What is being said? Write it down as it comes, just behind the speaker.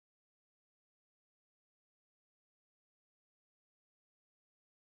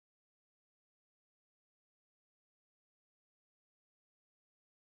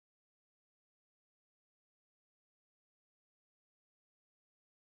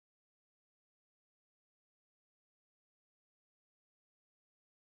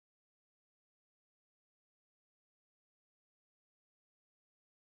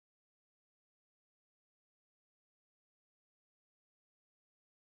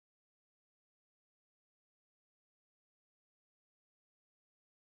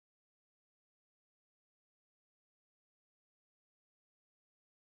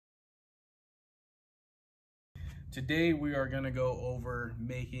Today we are going to go over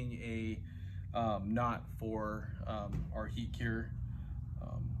making a knot for our heat cure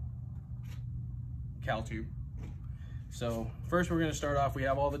cal tube. So first we're going to start off, we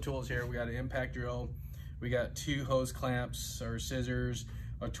have all the tools here. We got an impact drill, we got 2 hose clamps or scissors,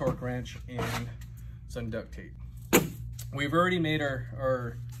 a torque wrench, and some duct tape. We've already made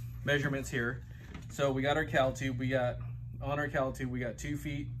our measurements here. So we got our cal tube, on our cal tube we got 2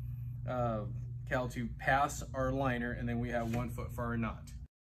 feet cal tube past our liner, and then we have 1 foot for our knot.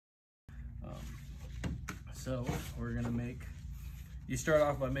 So we're gonna you start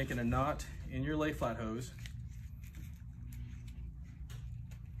off by making a knot in your lay flat hose.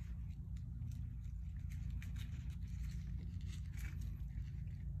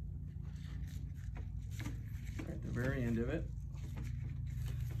 At the very end of it,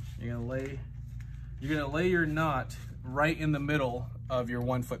 you're gonna lay your knot right in the middle of your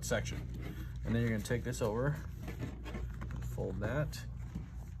 1 foot section. And then you're gonna take this over, fold that.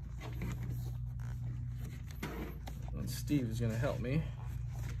 And Steve is gonna help me.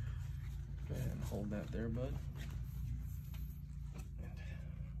 Go ahead and hold that there, bud.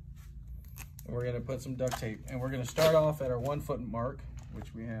 And we're gonna put some duct tape, and we're gonna start off at our 1 foot mark,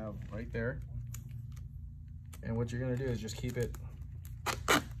 which we have right there. And what you're gonna do is just keep it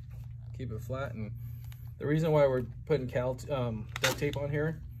flat. And the reason why we're putting duct tape on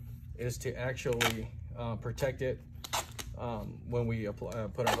here is to actually protect it when we put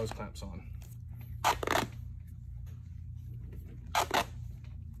our hose clamps on.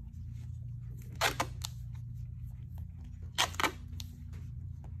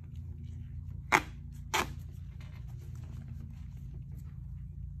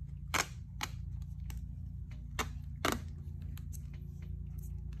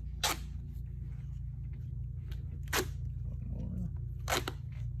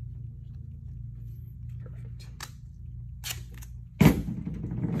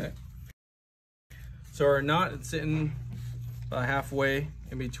 So our knot is sitting about halfway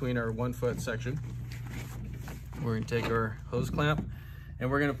in between our 1 foot section. We're gonna take our hose clamp,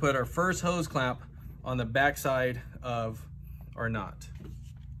 and we're gonna put our first hose clamp on the back side of our knot.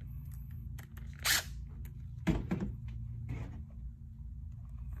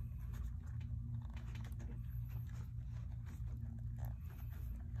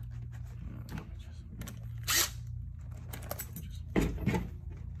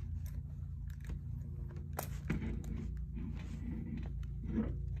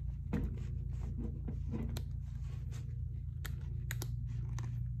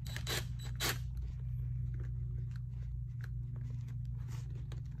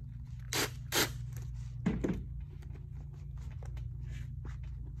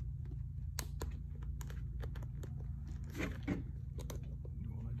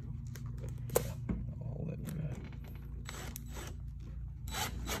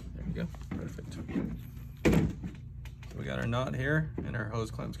 Go. Perfect. So we got our knot here, and our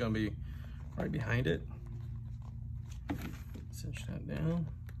hose clamp's going to be right behind it. Cinch that down.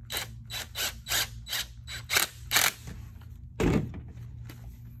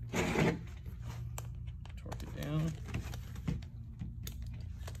 Torque it down.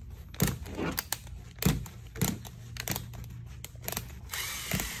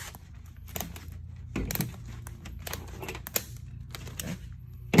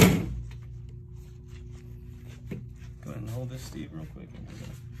 Hold this, Steve, real quick. And we're gonna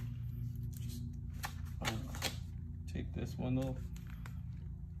just take this one little.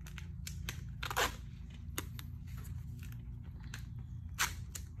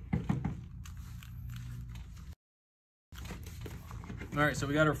 All right, so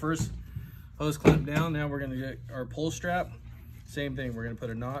we got our first hose clamp down. Now we're gonna get our pull strap. Same thing, we're gonna put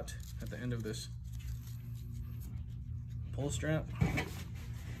a knot at the end of this pull strap. And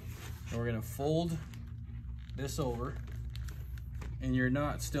we're gonna fold this over. And your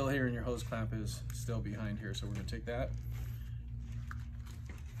knot's still here, and your hose clamp is still behind here. So we're gonna take that,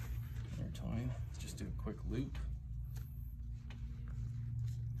 intertwine, just do a quick loop.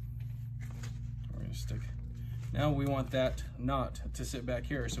 We're gonna stick. Now we want that knot to sit back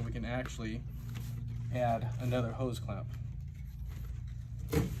here so we can actually add another hose clamp.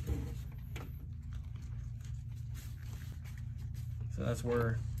 So that's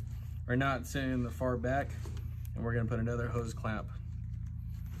where our knot's sitting in the far back, and we're gonna put another hose clamp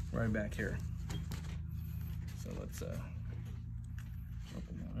right back here. So let's open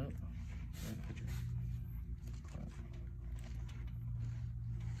that up. Put your clamp.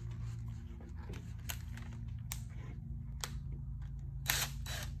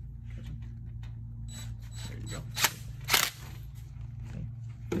 There you go.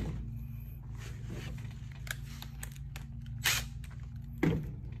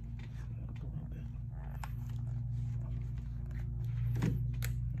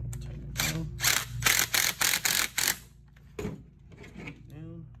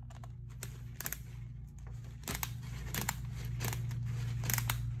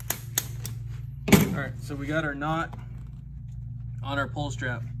 All right, so we got our knot on our pull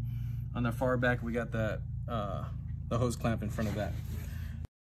strap. On the far back, we got that the hose clamp in front of that.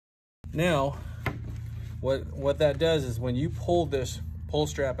 Now, what that does is when you pull this pull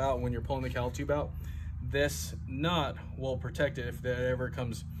strap out, when you're pulling the cal tube out, this knot will protect it if that ever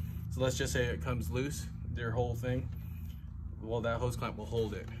comes. So let's just say it comes loose, their whole thing. Well, that hose clamp will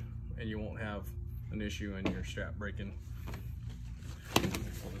hold it, and you won't have an issue in your strap breaking.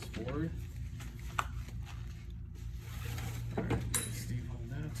 Pull this forward. All right, Steve, hold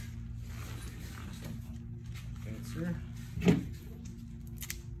that. Answer.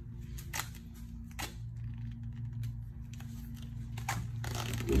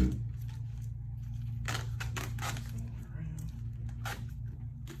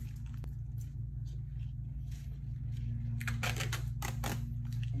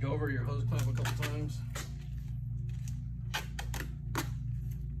 Go over your hose clamp a couple times.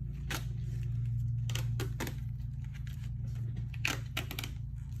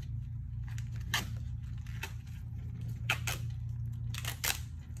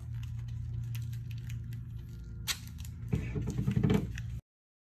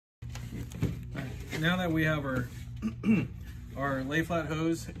 Now that we have our our lay flat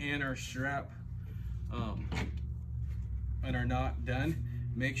hose and our strap and our knot done,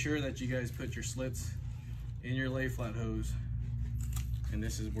 make sure that you guys put your slits in your lay flat hose, and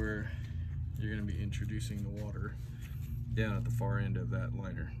this is where you're going to be introducing the water down at the far end of that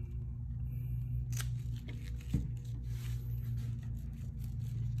liner.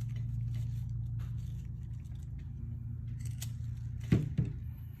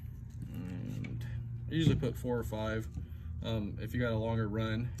 I usually put 4 or 5. If you got a longer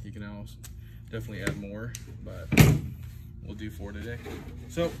run, you can also definitely add more, but we'll do 4 today.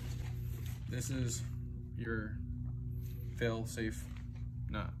 So this is your fail-safe